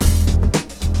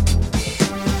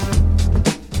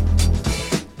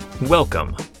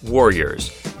Welcome, warriors,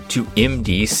 to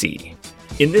MDC.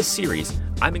 In this series,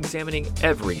 I'm examining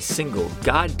every single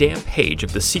goddamn page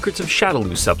of the Secrets of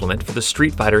Shadaloo supplement for the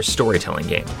Street Fighter storytelling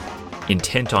game,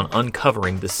 intent on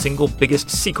uncovering the single biggest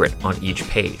secret on each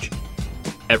page.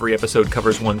 Every episode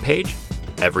covers one page,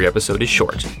 every episode is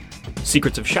short.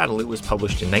 Secrets of Shadaloo was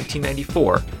published in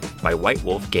 1994 by White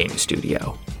Wolf Game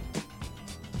Studio.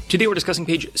 Today we're discussing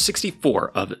page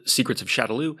 64 of Secrets of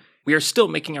Shadaloo. We are still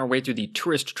making our way through the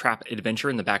tourist trap adventure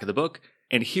in the back of the book,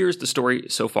 and here's the story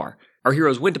so far. Our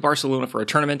heroes went to Barcelona for a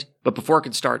tournament, but before it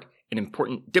could start, an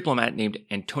important diplomat named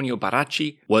Antonio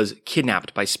Baracci was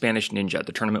kidnapped by Spanish ninja.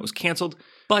 The tournament was canceled,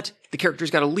 but the characters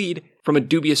got a lead from a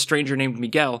dubious stranger named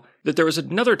Miguel that there was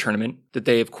another tournament that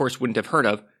they, of course, wouldn't have heard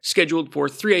of, scheduled for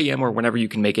 3 a.m. or whenever you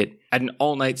can make it, at an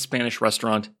all-night Spanish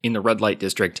restaurant in the red light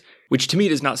district, which to me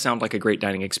does not sound like a great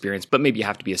dining experience, but maybe you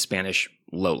have to be a Spanish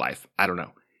lowlife. I don't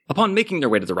know. Upon making their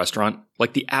way to the restaurant,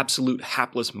 like the absolute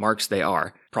hapless marks they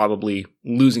are, probably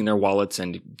losing their wallets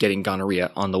and getting gonorrhea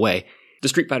on the way, the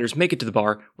Street Fighters make it to the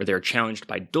bar where they are challenged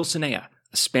by Dulcinea,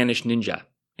 a Spanish ninja,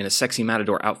 in a sexy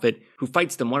matador outfit, who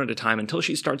fights them one at a time until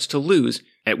she starts to lose,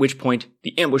 at which point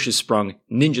the ambush is sprung,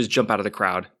 ninjas jump out of the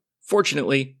crowd.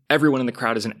 Fortunately, everyone in the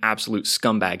crowd is an absolute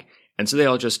scumbag, and so they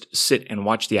all just sit and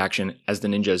watch the action as the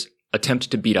ninjas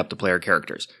attempt to beat up the player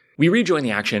characters. We rejoin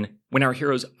the action when our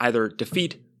heroes either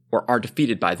defeat or are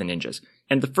defeated by the ninjas.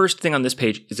 And the first thing on this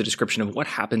page is a description of what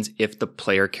happens if the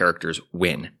player characters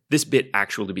win. This bit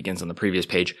actually begins on the previous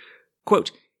page.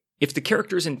 Quote, if the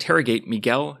characters interrogate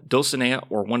Miguel, Dulcinea,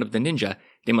 or one of the ninja,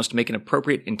 they must make an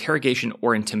appropriate interrogation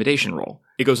or intimidation roll.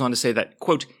 It goes on to say that,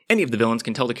 quote, any of the villains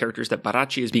can tell the characters that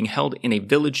Baracci is being held in a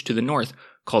village to the north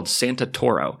called Santa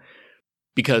Toro,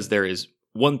 because there is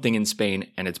one thing in Spain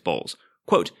and it's bulls.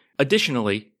 Quote,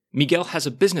 additionally, Miguel has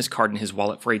a business card in his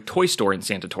wallet for a toy store in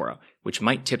Santa Toro, which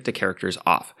might tip the characters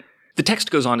off. The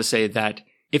text goes on to say that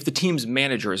if the team's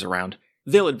manager is around,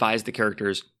 they'll advise the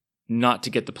characters not to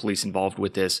get the police involved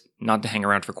with this, not to hang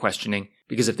around for questioning,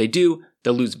 because if they do,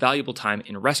 they'll lose valuable time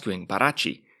in rescuing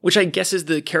Baracci, which I guess is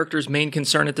the character's main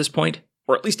concern at this point,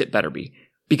 or at least it better be,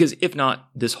 because if not,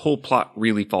 this whole plot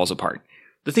really falls apart.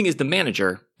 The thing is, the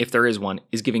manager, if there is one,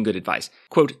 is giving good advice.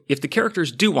 Quote, if the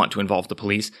characters do want to involve the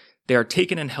police, they are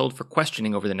taken and held for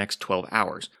questioning over the next 12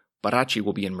 hours. Baracci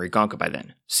will be in Riganka by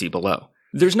then. See below.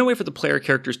 There's no way for the player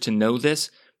characters to know this,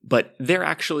 but they're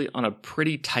actually on a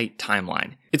pretty tight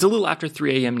timeline. It's a little after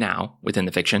 3 a.m. now, within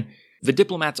the fiction. The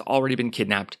diplomat's already been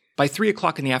kidnapped. By 3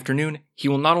 o'clock in the afternoon, he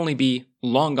will not only be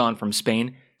long gone from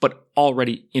Spain, but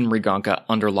already in Riganka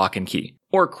under lock and key,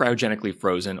 or cryogenically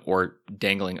frozen, or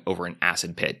dangling over an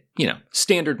acid pit. You know,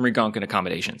 standard Rigankan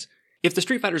accommodations. If the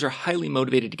Street Fighters are highly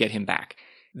motivated to get him back,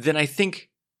 then I think,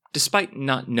 despite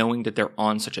not knowing that they're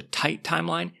on such a tight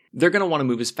timeline, they're going to want to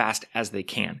move as fast as they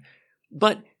can.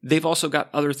 But they've also got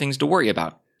other things to worry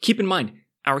about. Keep in mind,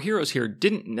 our heroes here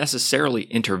didn't necessarily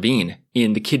intervene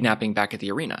in the kidnapping back at the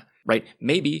arena, right?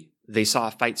 Maybe they saw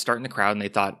a fight start in the crowd and they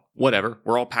thought, whatever,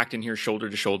 we're all packed in here shoulder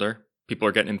to shoulder. People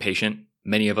are getting impatient.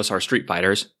 Many of us are Street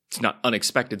Fighters. It's not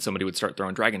unexpected somebody would start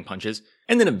throwing dragon punches.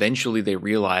 And then eventually they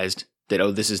realized that,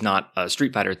 oh, this is not a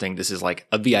Street Fighter thing. This is like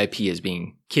a VIP is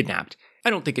being kidnapped. I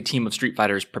don't think a team of Street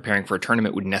Fighters preparing for a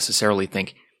tournament would necessarily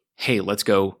think, hey, let's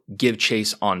go give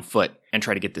chase on foot and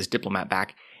try to get this diplomat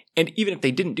back. And even if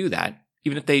they didn't do that,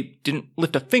 even if they didn't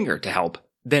lift a finger to help,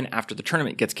 then after the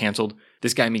tournament gets canceled,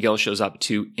 this guy Miguel shows up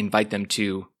to invite them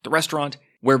to the restaurant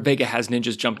where Vega has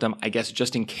ninjas jump them, I guess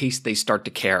just in case they start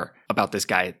to care about this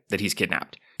guy that he's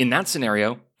kidnapped. In that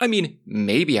scenario, I mean,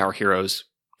 maybe our heroes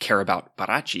care about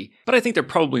Baracci, but I think they're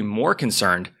probably more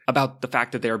concerned about the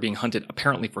fact that they are being hunted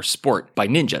apparently for sport by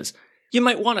ninjas. You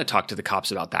might want to talk to the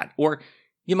cops about that, or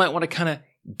you might want to kind of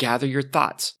gather your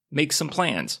thoughts, make some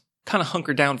plans, kind of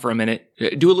hunker down for a minute,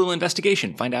 do a little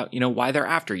investigation, find out, why they're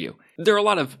after you. There are a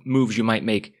lot of moves you might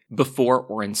make before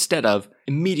or instead of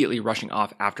immediately rushing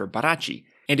off after Baracci.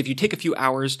 And if you take a few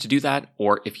hours to do that,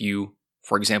 or if you,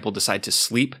 for example, decide to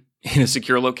sleep in a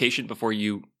secure location before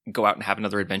you go out and have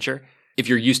another adventure, if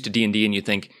you're used to D&D and you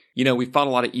think, we've fought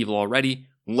a lot of evil already,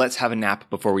 let's have a nap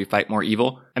before we fight more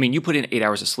evil. I mean, you put in 8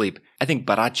 hours of sleep, I think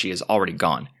Baracci is already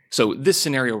gone. So this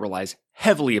scenario relies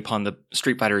heavily upon the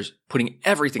Street Fighters putting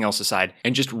everything else aside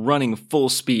and just running full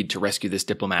speed to rescue this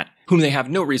diplomat, whom they have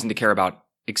no reason to care about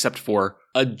except for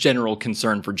a general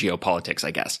concern for geopolitics,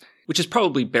 I guess, which is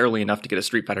probably barely enough to get a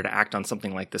Street Fighter to act on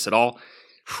something like this at all.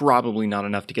 Probably not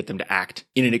enough to get them to act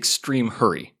in an extreme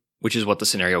hurry, which is what the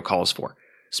scenario calls for.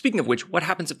 Speaking of which, what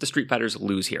happens if the Street Fighters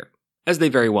lose here? As they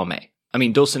very well may. I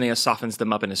mean, Dulcinea softens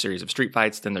them up in a series of street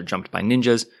fights, then they're jumped by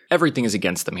ninjas. Everything is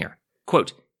against them here.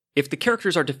 Quote, If the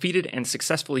characters are defeated and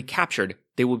successfully captured,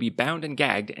 they will be bound and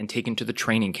gagged and taken to the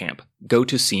training camp. Go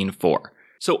to Scene 4.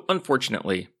 So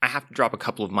unfortunately, I have to drop a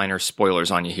couple of minor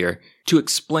spoilers on you here to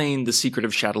explain the secret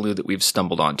of Shadaloo that we've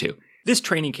stumbled onto. This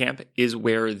training camp is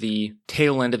where the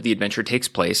tail end of the adventure takes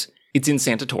place. It's in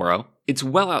Santa Toro. It's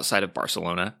well outside of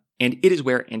Barcelona, and it is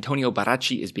where Antonio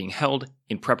Baracci is being held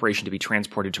in preparation to be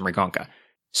transported to Mriganka.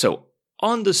 So,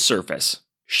 on the surface,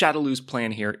 Shadaloo's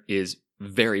plan here is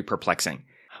very perplexing.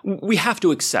 We have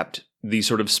to accept the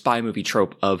sort of spy movie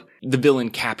trope of the villain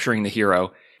capturing the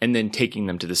hero and then taking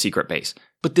them to the secret base.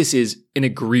 But this is an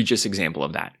egregious example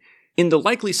of that. In the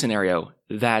likely scenario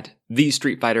that these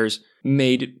Street Fighters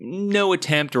made no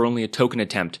attempt or only a token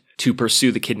attempt to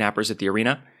pursue the kidnappers at the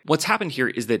arena, what's happened here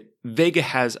is that Vega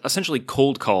has essentially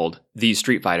cold called these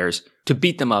Street Fighters to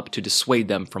beat them up to dissuade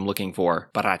them from looking for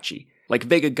Baracci. Like,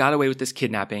 Vega got away with this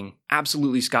kidnapping,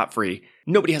 absolutely scot-free.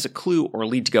 Nobody has a clue or a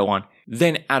lead to go on.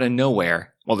 Then, out of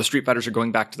nowhere, while the Street Fighters are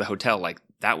going back to the hotel, like,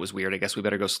 that was weird, I guess we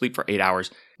better go sleep for 8 hours.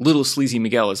 Little sleazy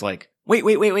Miguel is like,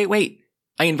 wait.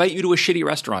 I invite you to a shitty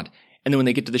restaurant. And then when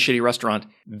they get to the shitty restaurant,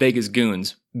 Vega's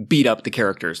goons beat up the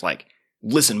characters like,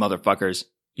 listen, motherfuckers,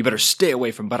 you better stay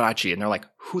away from Baracci. And they're like,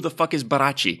 who the fuck is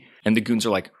Baracci? And the goons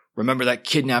are like, remember that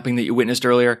kidnapping that you witnessed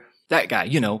earlier? That guy,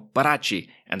 you know, Baracci.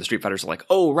 And the Street Fighters are like,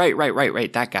 oh,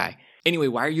 right, that guy. Anyway,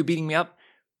 why are you beating me up?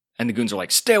 And the goons are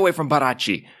like, stay away from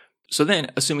Baracci. So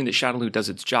then, assuming that Shadaloo does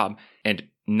its job and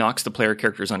knocks the player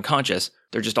characters unconscious,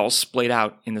 they're just all splayed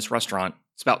out in this restaurant.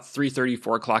 It's about 3:30,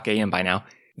 4 o'clock a.m. by now.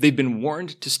 They've been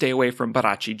warned to stay away from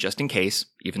Baracci just in case,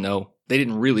 even though they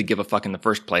didn't really give a fuck in the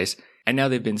first place. And now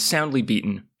they've been soundly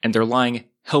beaten, and they're lying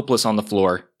helpless on the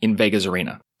floor in Vega's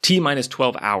arena. T-minus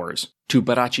 12 hours to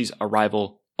Baracci's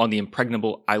arrival on the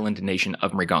impregnable island nation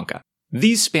of Mriganka.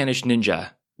 These Spanish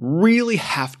ninja really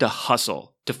have to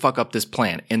hustle to fuck up this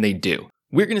plan, and they do.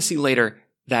 We're going to see later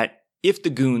that if the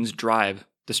goons drive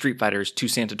the Street Fighters to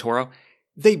Santa Toro,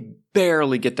 they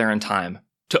barely get there in time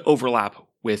to overlap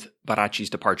with Baracci's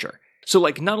departure. So,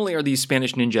 like, not only are these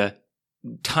Spanish ninja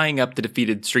tying up the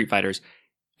defeated Street Fighters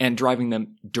and driving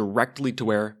them directly to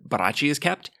where Baracci is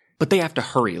kept, but they have to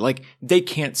hurry. Like, they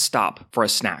can't stop for a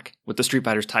snack with the Street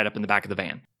Fighters tied up in the back of the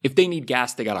van. If they need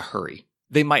gas, they gotta hurry.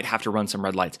 They might have to run some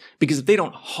red lights, because if they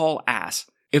don't haul ass,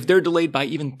 if they're delayed by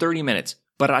even 30 minutes,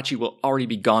 Baracci will already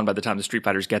be gone by the time the Street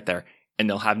Fighters get there, and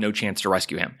they'll have no chance to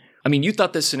rescue him. I mean, you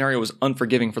thought this scenario was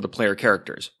unforgiving for the player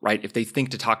characters, right? If they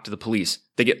think to talk to the police,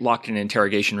 they get locked in an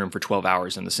interrogation room for 12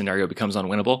 hours and the scenario becomes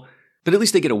unwinnable. But at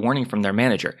least they get a warning from their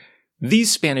manager. These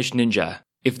Spanish ninja,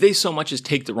 if they so much as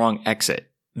take the wrong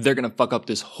exit, they're going to fuck up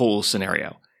this whole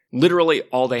scenario. Literally,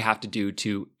 all they have to do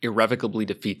to irrevocably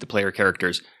defeat the player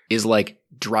characters is, like,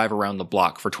 drive around the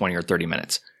block for 20 or 30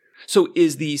 minutes. So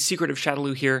is the secret of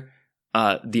Shadaloo here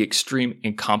the extreme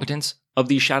incompetence of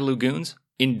these Shadaloo goons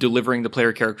in delivering the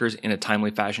player characters in a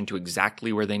timely fashion to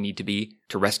exactly where they need to be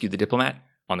to rescue the diplomat?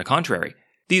 On the contrary,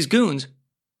 these goons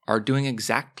are doing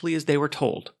exactly as they were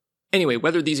told. Anyway,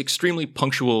 whether these extremely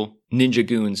punctual ninja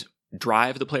goons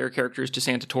drive the player characters to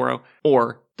Santa Toro,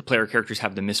 or the player characters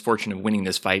have the misfortune of winning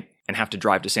this fight and have to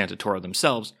drive to Santa Toro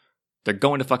themselves, they're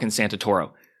going to fucking Santa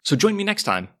Toro. So join me next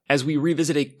time as we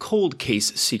revisit a cold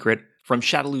case secret from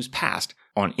Shadaloo's past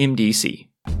on MDC.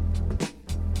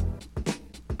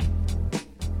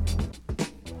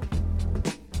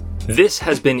 This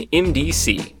has been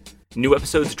MDC. New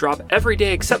episodes drop every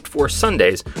day except for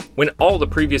Sundays, when all the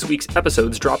previous week's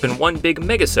episodes drop in one big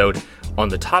megasode on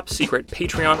the top secret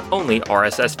Patreon-only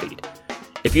RSS feed.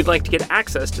 If you'd like to get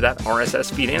access to that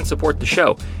RSS feed and support the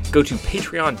show, go to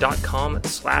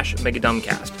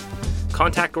patreon.com/megadumbcast.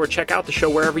 Contact or check out the show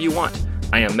wherever you want.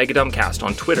 I am Megadumbcast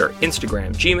on Twitter,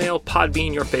 Instagram, Gmail,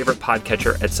 Podbean, your favorite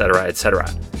podcatcher, etc., etc.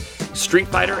 Street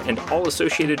Fighter and all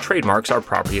associated trademarks are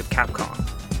property of Capcom.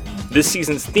 This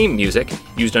season's theme music,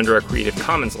 used under a Creative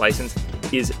Commons license,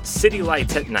 is City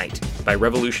Lights at Night by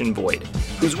Revolution Void,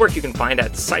 whose work you can find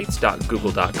at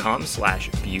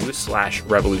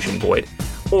sites.google.com/view/Revolution Void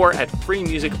or at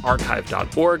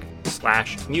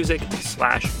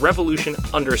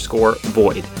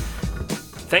freemusicarchive.org/music/revolution_void.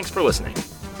 Thanks for listening.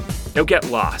 Now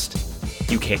get lost.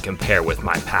 You can't compare with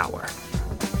my power.